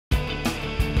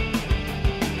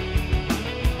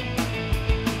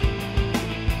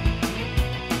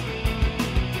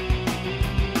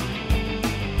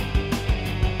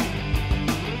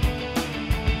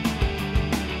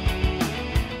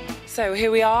So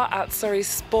here we are at Surrey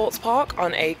Sports Park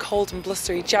on a cold and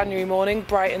blustery January morning,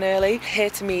 bright and early, here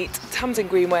to meet Tamsin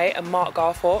Greenway and Mark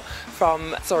Garforth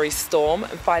from Surrey Storm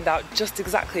and find out just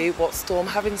exactly what Storm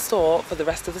have in store for the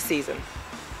rest of the season.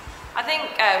 I think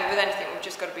with anything we've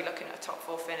just got to be looking at a top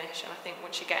four finish, and I think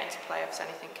once you get into playoffs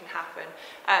anything can happen.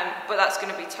 But that's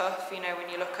going to be tough, you know, when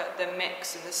you look at the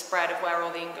mix and the spread of where all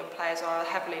the England players are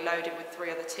heavily loaded with three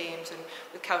other teams, and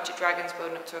with Celtic Dragons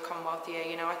building up to a Commonwealth year,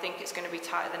 you know, I think it's going to be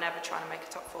tighter than ever trying to make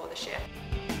a top four this year.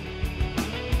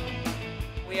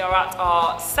 We are at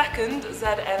our second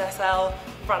ZNSL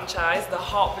franchise, the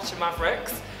Hertfordshire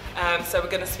Mavericks. So we're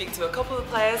going to speak to a couple of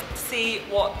players to see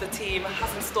what the team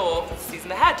has in store for the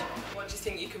season ahead. What do you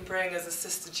think you can bring as a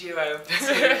sister duo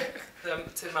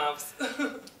to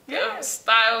Mavs? Yeah,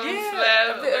 style,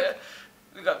 flair.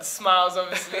 We got the smiles,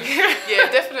 obviously.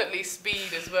 Yeah, definitely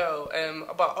speed as well.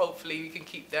 But hopefully we can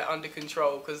keep that under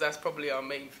control because that's probably our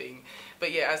main thing.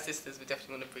 But yeah, as sisters, we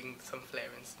definitely want to bring some flair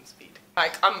and some speed.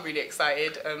 Like, I'm really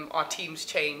excited. Our team's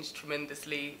changed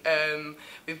tremendously.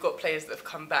 We've got players that have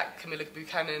come back. Camilla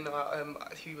Buchanan,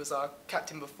 who was our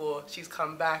captain before, she's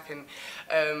come back,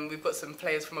 and we've got some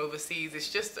players from overseas.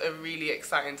 It's just a really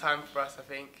exciting time for us, I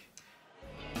think.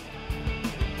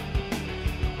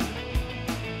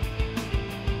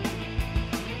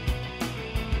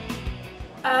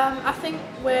 I think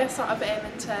we're sort of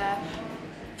aiming to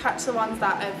catch the ones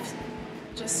that have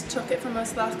just took it from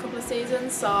us the last couple of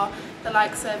seasons. So the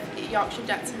likes of Yorkshire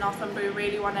Jets and Northumbria,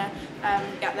 really want to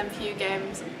get them few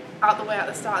games out the way at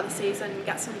the start of the season and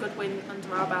get some good wins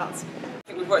under our belts. I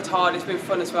think we've worked hard, it's been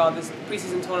fun as well. This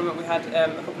pre-season tournament we had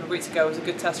a couple of weeks ago was a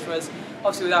good test for us.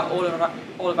 Obviously without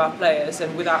all of our players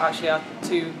and without actually our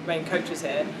two main coaches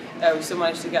here, we still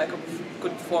managed to get a couple of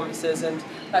good performances, and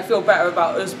I feel better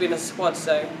about us being a squad,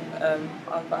 so I'm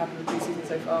quite happy with the pre-season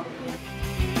so far.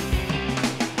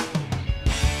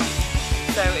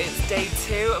 So it's day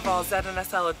 2 of our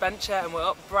ZNSL adventure, and we're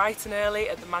up bright and early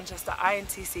at the Manchester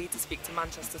INTC to speak to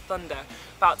Manchester Thunder.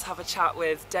 About to have a chat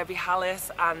with Debbie Hallis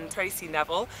and Tracy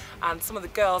Neville, and some of the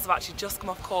girls have actually just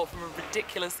come off court from a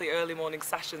ridiculously early morning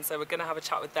session, so we're going to have a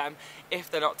chat with them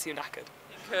if they're not too knackered.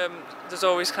 There's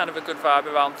always kind of a good vibe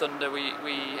around Thunder. We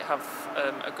have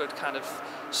a good kind of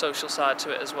social side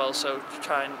to it as well, so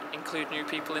try and include new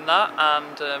people in that,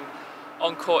 and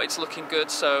on court it's looking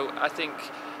good, so I think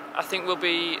we'll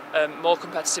be more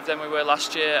competitive than we were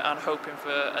last year, and hoping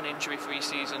for an injury-free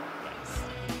season.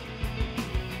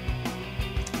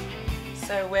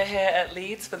 So we're here at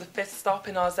Leeds for the 5th stop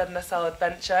in our ZNSL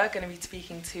adventure, going to be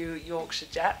speaking to Yorkshire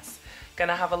Jets. Going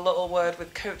to have a little word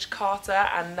with Coach Carter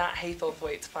and Nat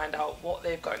Haythornthwaite to find out what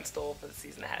they've got in store for the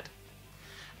season ahead.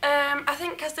 I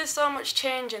think because there's so much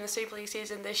change in the Super League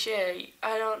season this year,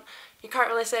 you can't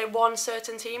really say one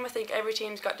certain team. I think every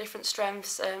team's got different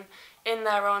strengths in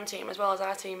their own team as well as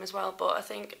our team as well. But I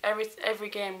think every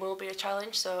game will be a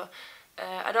challenge. So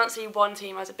I don't see one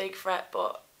team as a big threat,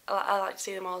 but I like to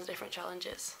see them all as different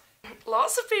challenges.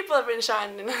 Lots of people have been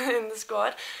shining in the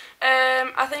squad.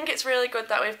 I think it's really good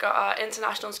that we've got our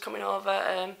internationals coming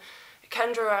over.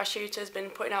 Kendra, our shooter, has been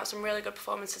putting out some really good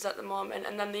performances at the moment,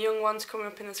 and then the young ones coming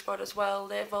up in the squad as well,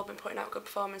 they've all been putting out good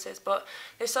performances. But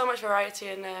there's so much variety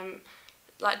and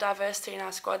like diversity in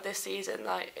our squad this season.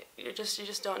 Like you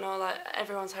just don't know. Like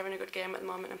everyone's having a good game at the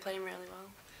moment and playing really well.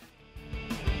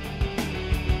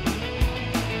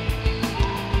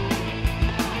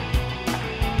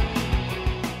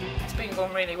 It's been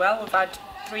going really well. We've had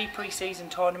 3 pre-season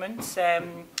tournaments.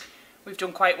 We've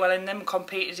done quite well in them,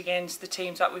 competed against the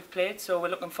teams that we've played, so we're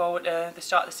looking forward to the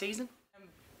start of the season.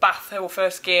 Bath, our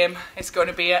first game, is going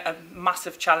to be a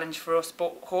massive challenge for us,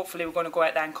 but hopefully we're going to go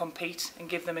out there and compete and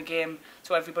give them a game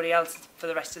so everybody else for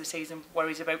the rest of the season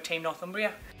worries about Team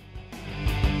Northumbria.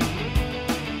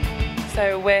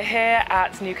 So we're here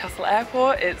at Newcastle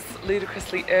Airport. It's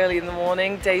ludicrously early in the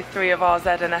morning, day 3 of our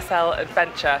ZNSL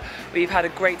adventure. We've had a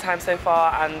great time so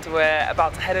far, and we're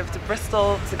about to head over to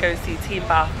Bristol to go see Team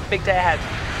Bath. Big day ahead.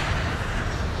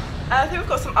 I think we've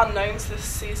got some unknowns this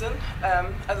season.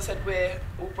 As I said, we're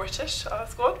all British, our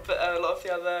squad, but a lot of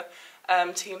the other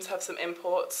teams have some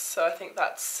imports, so I think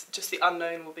that's just the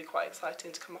unknown will be quite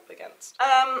exciting to come up against.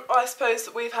 Well, I suppose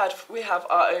we have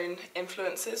our own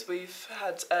influences. We've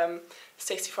had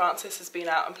Stacey Francis has been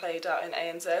out and played out in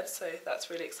ANZ, so that's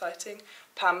really exciting.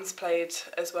 Pam's played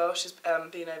as well. She's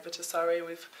been over to Surrey.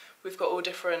 We've got all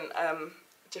different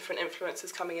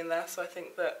influences coming in there, so I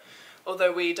think that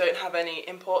although we don't have any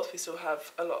imports, we still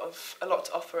have a lot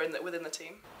to offer within the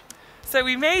team. So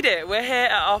we made it. We're here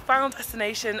at our final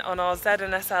destination on our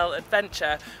ZNSL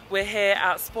adventure. We're here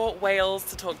at Sport Wales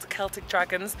to talk to Celtic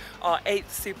Dragons, our 8th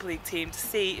Super League team, to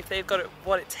see if they've got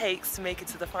what it takes to make it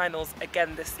to the finals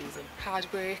again this season. Hard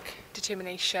work,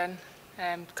 determination,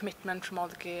 commitment from all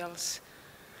the girls.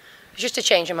 It was just a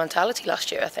change in mentality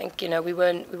last year, I think. You know, we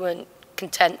weren't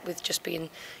content with just being,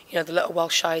 you know, the little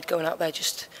Welsh side going out there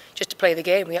just to play the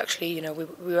game. We actually, you know,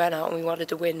 we went out and we wanted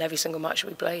to win every single match that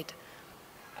we played.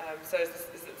 So is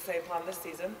it the same plan this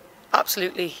season?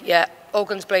 Absolutely, yeah. All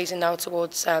guns blazing now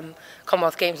towards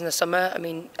Commonwealth Games in the summer. I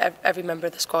mean, every member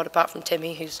of the squad, apart from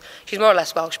Timmy, she's more or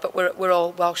less Welsh, but we're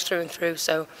all Welsh through and through.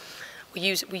 So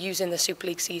we're using the Super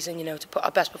League season, you know, to put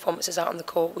our best performances out on the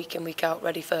court week in, week out,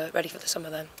 ready for the summer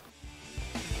then.